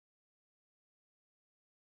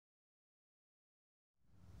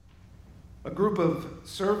A group of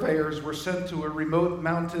surveyors were sent to a remote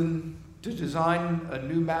mountain to design a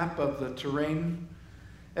new map of the terrain.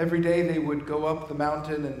 Every day they would go up the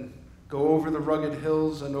mountain and go over the rugged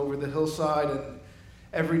hills and over the hillside, and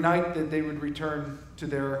every night that they would return to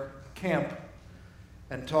their camp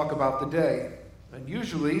and talk about the day. And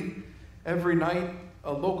usually, every night,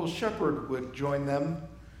 a local shepherd would join them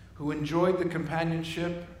who enjoyed the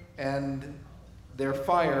companionship and their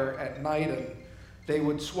fire at night, and they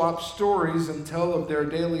would swap stories and tell of their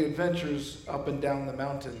daily adventures up and down the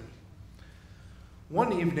mountain.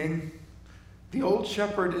 One evening, the old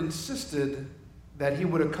shepherd insisted that he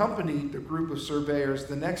would accompany the group of surveyors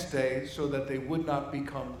the next day so that they would not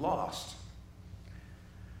become lost.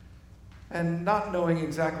 And not knowing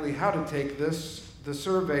exactly how to take this, the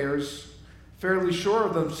surveyors, fairly sure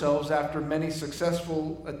of themselves after many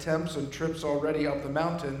successful attempts and trips already up the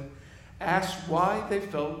mountain, asked why they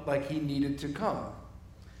felt like he needed to come.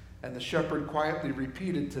 And the shepherd quietly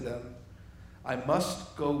repeated to them, "I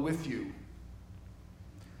must go with you."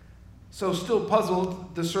 So still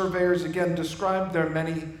puzzled, the surveyors again described their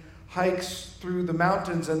many hikes through the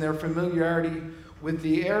mountains and their familiarity with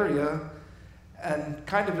the area, and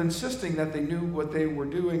kind of insisting that they knew what they were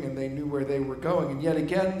doing and they knew where they were going. And yet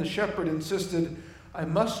again, the shepherd insisted, "I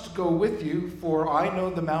must go with you, for I know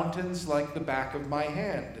the mountains like the back of my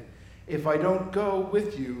hand. If I don't go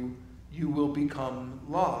with you, you will become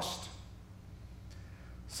lost."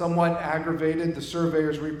 Somewhat aggravated, the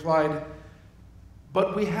surveyors replied,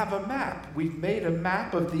 "But we have a map. We've made a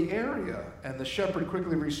map of the area." And the shepherd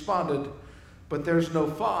quickly responded, "But there's no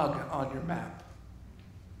fog on your map."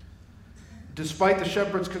 Despite the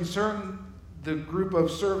shepherd's concern, the group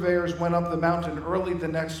of surveyors went up the mountain early the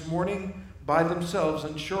next morning by themselves,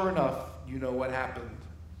 and sure enough, you know what happened.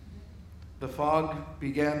 The fog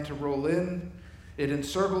began to roll in. It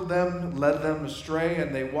encircled them, led them astray,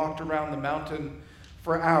 and they walked around the mountain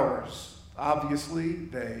for hours. Obviously,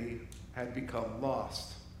 they had become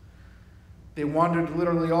lost. They wandered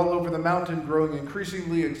literally all over the mountain, growing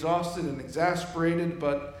increasingly exhausted and exasperated,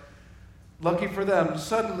 but lucky for them,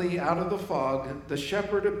 suddenly out of the fog, the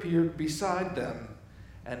shepherd appeared beside them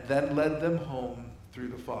and then led them home through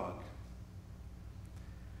the fog.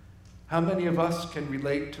 How many of us can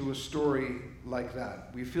relate to a story like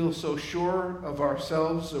that? We feel so sure of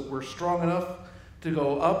ourselves that we're strong enough to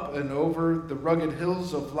go up and over the rugged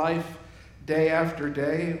hills of life day after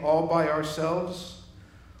day, all by ourselves.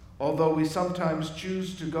 Although we sometimes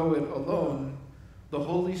choose to go it alone, the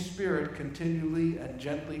Holy Spirit continually and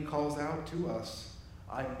gently calls out to us,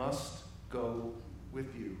 "I must go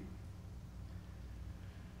with you."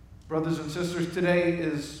 Brothers and sisters, today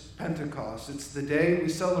is Pentecost. It's the day we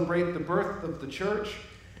celebrate the birth of the church,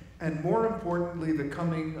 and more importantly, the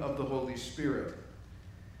coming of the Holy Spirit.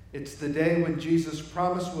 It's the day when Jesus'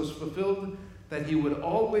 promise was fulfilled that he would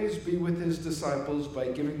always be with his disciples by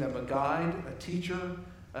giving them a guide, a teacher,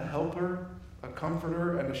 a helper, a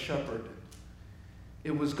comforter, and a shepherd.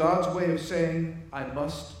 It was God's way of saying, "I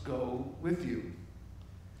must go with you."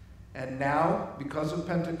 And now, because of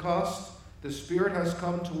Pentecost, the Spirit has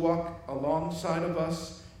come to walk alongside of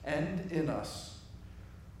us and in us.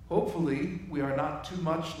 Hopefully, we are not too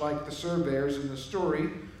much like the surveyors in the story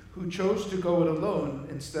who chose to go it alone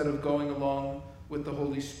instead of going along with the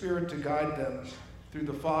Holy Spirit to guide them through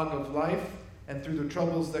the fog of life and through the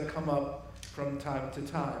troubles that come up from time to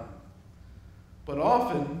time. But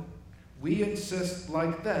often, we insist,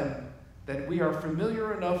 like them, that we are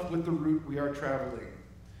familiar enough with the route we are traveling.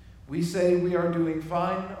 We say we are doing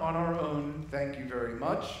fine on our own, thank you very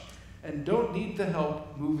much, and don't need the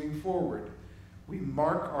help moving forward. We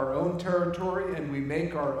mark our own territory and we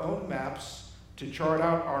make our own maps to chart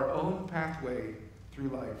out our own pathway through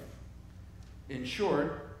life. In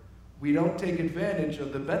short, we don't take advantage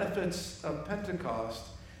of the benefits of Pentecost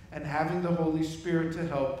and having the Holy Spirit to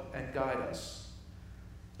help and guide us.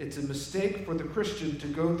 It's a mistake for the Christian to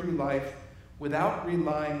go through life without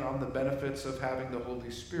relying on the benefits of having the Holy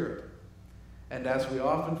Spirit. And as we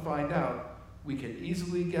often find out, we can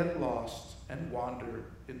easily get lost and wander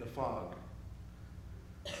in the fog.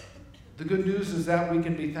 The good news is that we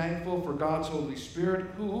can be thankful for God's Holy Spirit,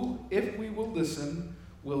 who, if we will listen,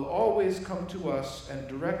 will always come to us and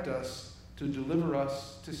direct us to deliver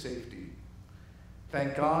us to safety.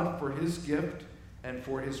 Thank God for his gift and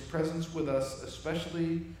for his presence with us,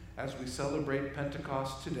 especially as we celebrate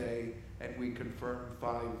Pentecost today and we confirm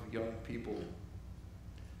 5 young people.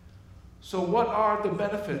 So what are the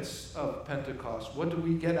benefits of Pentecost? What do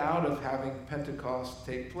we get out of having Pentecost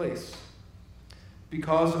take place?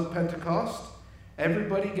 Because of Pentecost,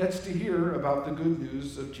 everybody gets to hear about the good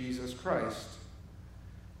news of Jesus Christ.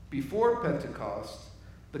 Before Pentecost,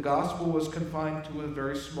 The gospel was confined to a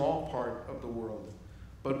very small part of the world.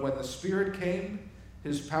 But when the Spirit came,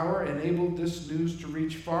 his power enabled this news to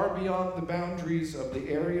reach far beyond the boundaries of the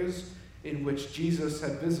areas in which Jesus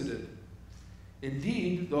had visited.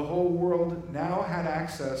 Indeed, the whole world now had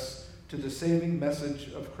access to the saving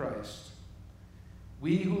message of Christ.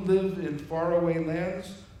 We who live in faraway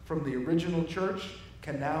lands from the original church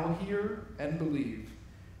can now hear and believe.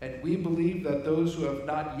 And we believe that those who have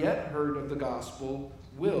not yet heard of the gospel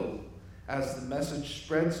will, as the message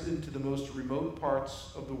spreads into the most remote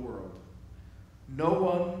parts of the world. No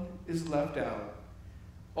one is left out.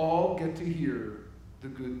 All get to hear the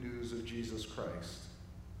good news of Jesus Christ.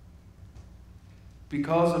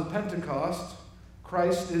 Because of Pentecost,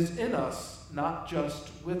 Christ is in us, not just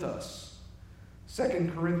with us.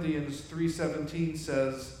 2 Corinthians 3:17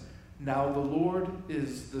 says, "Now the Lord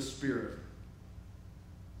is the Spirit."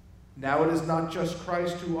 Now it is not just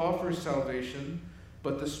Christ who offers salvation,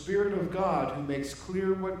 but the Spirit of God who makes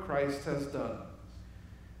clear what Christ has done.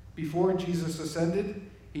 Before Jesus ascended,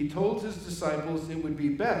 he told his disciples it would be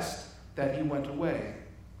best that he went away.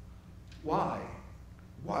 Why?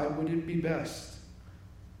 Why would it be best?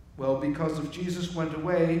 Well, because if Jesus went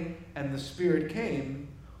away and the Spirit came,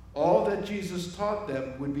 all that Jesus taught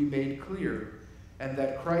them would be made clear, and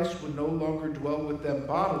that Christ would no longer dwell with them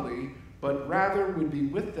bodily, but rather would be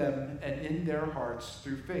with them and in their hearts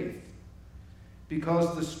through faith.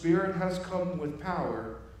 Because the Spirit has come with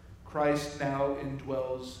power, Christ now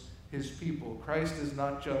indwells his people. Christ is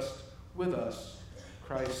not just with us,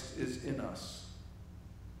 Christ is in us.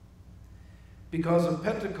 Because of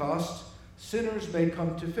Pentecost, sinners may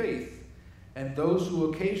come to faith, and those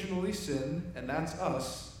who occasionally sin, and that's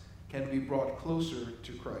us, can be brought closer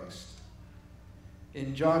to Christ.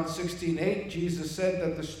 In John 16:8, Jesus said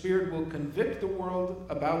that the Spirit will convict the world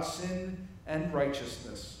about sin and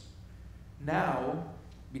righteousness. Now,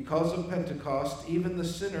 because of Pentecost, even the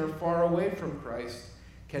sinner far away from Christ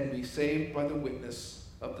can be saved by the witness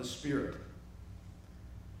of the Spirit.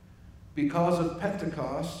 Because of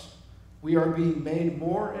Pentecost, we are being made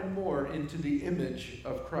more and more into the image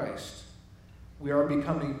of Christ. We are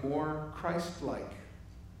becoming more Christ-like.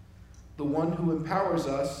 The one who empowers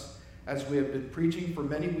us, as we have been preaching for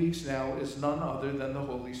many weeks now, is none other than the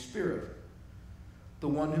Holy Spirit. The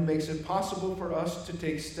one who makes it possible for us to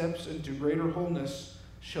take steps into greater wholeness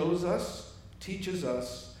shows us, teaches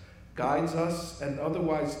us, guides us, and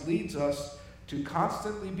otherwise leads us to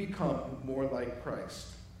constantly become more like Christ.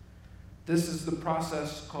 This is the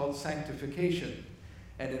process called sanctification,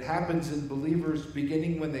 and it happens in believers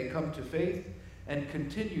beginning when they come to faith and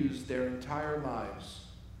continues their entire lives.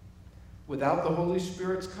 Without the Holy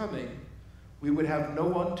Spirit's coming, we would have no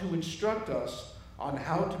one to instruct us on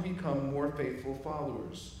how to become more faithful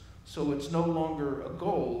followers. So it's no longer a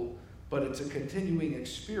goal, but it's a continuing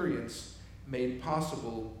experience made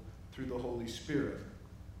possible through the Holy Spirit.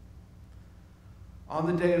 On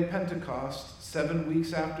the day of Pentecost, 7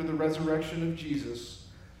 weeks after the resurrection of Jesus,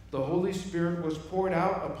 the Holy Spirit was poured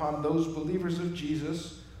out upon those believers of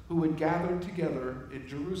Jesus who had gathered together in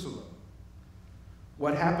Jerusalem.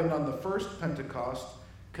 What happened on the first Pentecost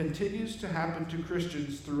continues to happen to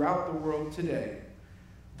Christians throughout the world today,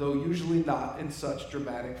 though usually not in such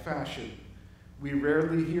dramatic fashion. We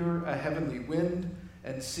rarely hear a heavenly wind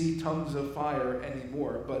and see tongues of fire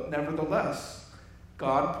anymore, but nevertheless,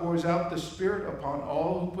 God pours out the Spirit upon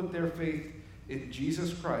all who put their faith in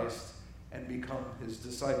Jesus Christ and become his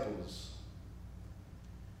disciples.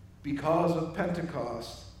 Because of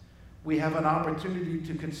Pentecost, we have an opportunity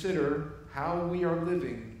to consider how we are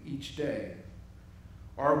living each day.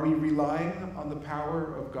 Are we relying on the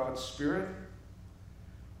power of God's Spirit?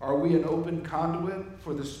 Are we an open conduit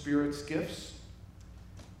for the Spirit's gifts?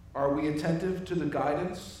 Are we attentive to the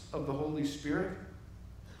guidance of the Holy Spirit?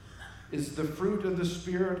 Is the fruit of the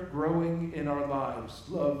Spirit growing in our lives?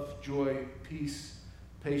 Love, joy, peace,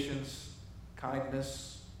 patience,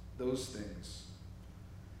 kindness, those things.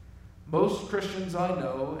 Most Christians I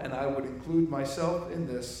know, and I would include myself in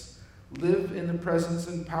this, live in the presence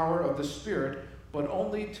and power of the Spirit, but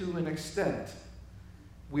only to an extent.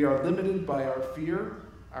 We are limited by our fear,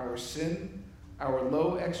 our sin, our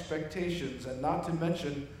low expectations, and not to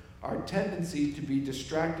mention our tendency to be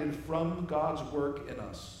distracted from God's work in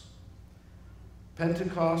us.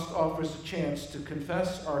 Pentecost offers a chance to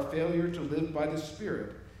confess our failure to live by the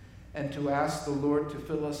Spirit and to ask the Lord to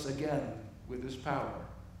fill us again with his power.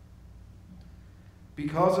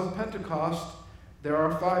 Because of Pentecost, there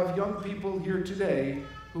are 5 young people here today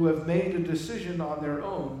who have made a decision on their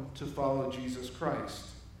own to follow Jesus Christ.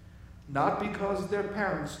 Not because their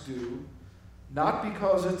parents do, not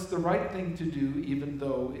because it's the right thing to do, even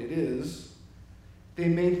though it is. They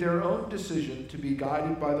made their own decision to be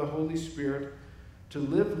guided by the Holy Spirit to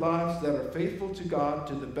live lives that are faithful to God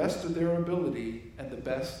to the best of their ability and the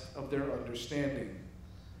best of their understanding.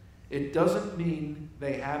 It doesn't mean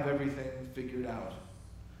they have everything figured out.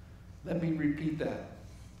 Let me repeat that.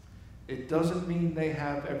 It doesn't mean they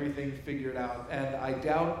have everything figured out, and I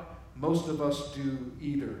doubt most of us do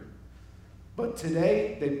either. But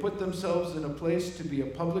today, they put themselves in a place to be a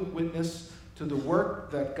public witness to the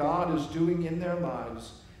work that God is doing in their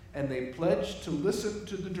lives, and they pledge to listen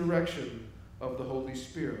to the direction of the Holy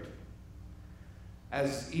Spirit.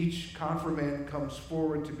 As each confirmand comes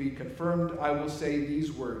forward to be confirmed, I will say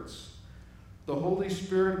these words: "The Holy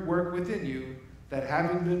Spirit work within you, that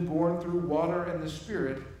having been born through water and the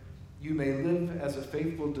Spirit, you may live as a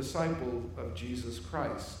faithful disciple of Jesus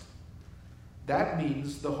Christ." That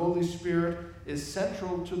means the Holy Spirit is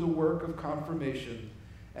central to the work of confirmation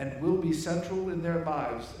and will be central in their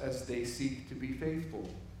lives as they seek to be faithful.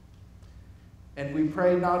 And we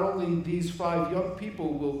pray not only these 5 young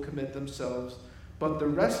people will commit themselves, but the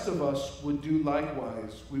rest of us would do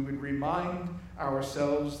likewise. We would remind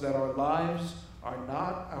ourselves that our lives are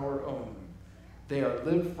not our own. They are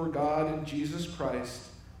lived for God in Jesus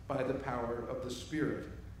Christ by the power of the Spirit.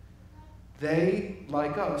 They,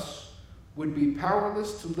 like us, would be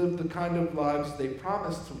powerless to live the kind of lives they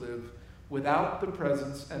promised to live without the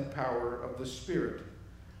presence and power of the Spirit.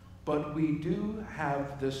 But we do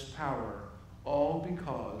have this power, all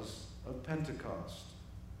because of Pentecost.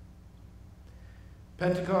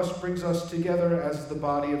 Pentecost brings us together as the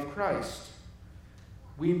body of Christ.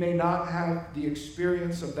 We may not have the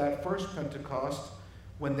experience of that first Pentecost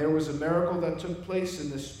when there was a miracle that took place in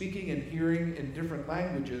the speaking and hearing in different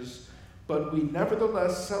languages, but we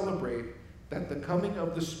nevertheless celebrate that the coming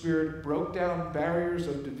of the Spirit broke down barriers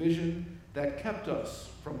of division that kept us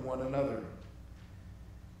from one another.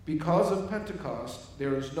 Because of Pentecost,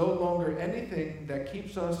 there is no longer anything that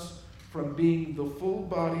keeps us from being the full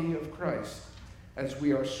body of Christ as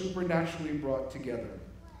we are supernaturally brought together.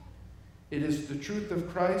 It is the truth of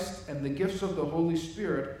Christ and the gifts of the Holy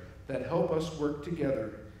Spirit that help us work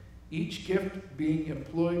together, each gift being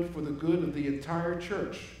employed for the good of the entire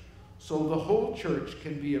church, so the whole church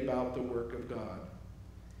can be about the work of God.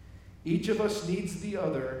 Each of us needs the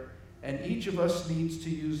other, and each of us needs to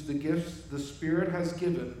use the gifts the Spirit has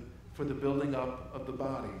given for the building up of the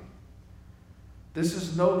body. This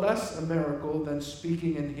is no less a miracle than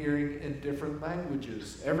speaking and hearing in different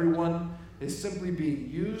languages. Everyone is simply being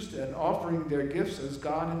used and offering their gifts as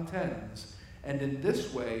God intends, and in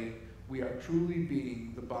this way, we are truly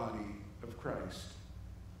being the body of Christ.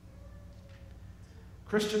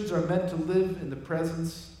 Christians are meant to live in the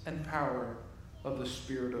presence and power of the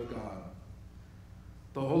Spirit of God.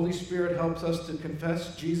 The Holy Spirit helps us to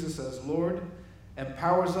confess Jesus as Lord,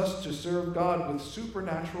 empowers us to serve God with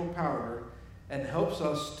supernatural power, and helps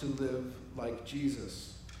us to live like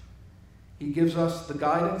Jesus. He gives us the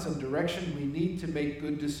guidance and direction we need to make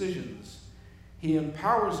good decisions. He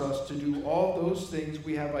empowers us to do all those things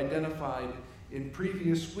we have identified in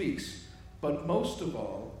previous weeks, but most of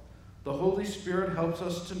all, the Holy Spirit helps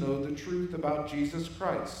us to know the truth about Jesus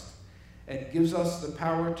Christ and gives us the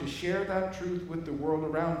power to share that truth with the world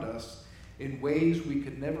around us in ways we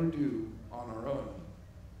could never do on our own.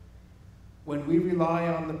 When we rely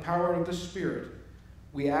on the power of the Spirit,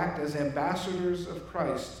 we act as ambassadors of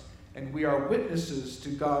Christ, and we are witnesses to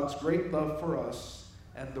God's great love for us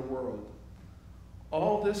and the world.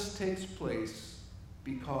 All this takes place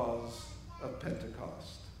because of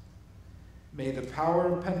Pentecost. May the power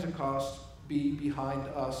of Pentecost be behind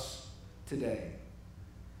us today.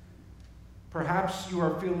 Perhaps you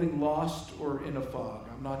are feeling lost or in a fog.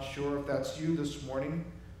 I'm not sure if that's you this morning,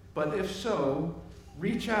 but if so,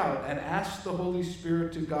 reach out and ask the Holy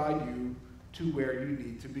Spirit to guide you to where you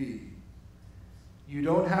need to be. You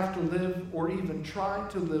don't have to live or even try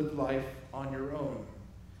to live life on your own,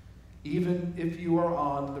 even if you are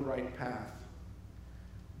on the right path.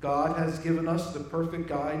 God has given us the perfect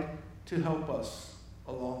guide to help us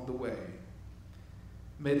along the way.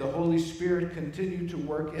 May the Holy Spirit continue to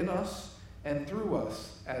work in us and through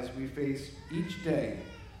us as we face each day,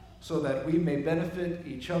 so that we may benefit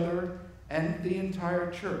each other and the entire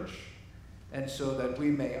church, and so that we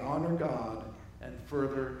may honor God and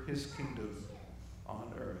further his kingdom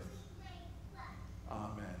on earth.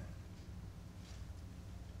 Amen.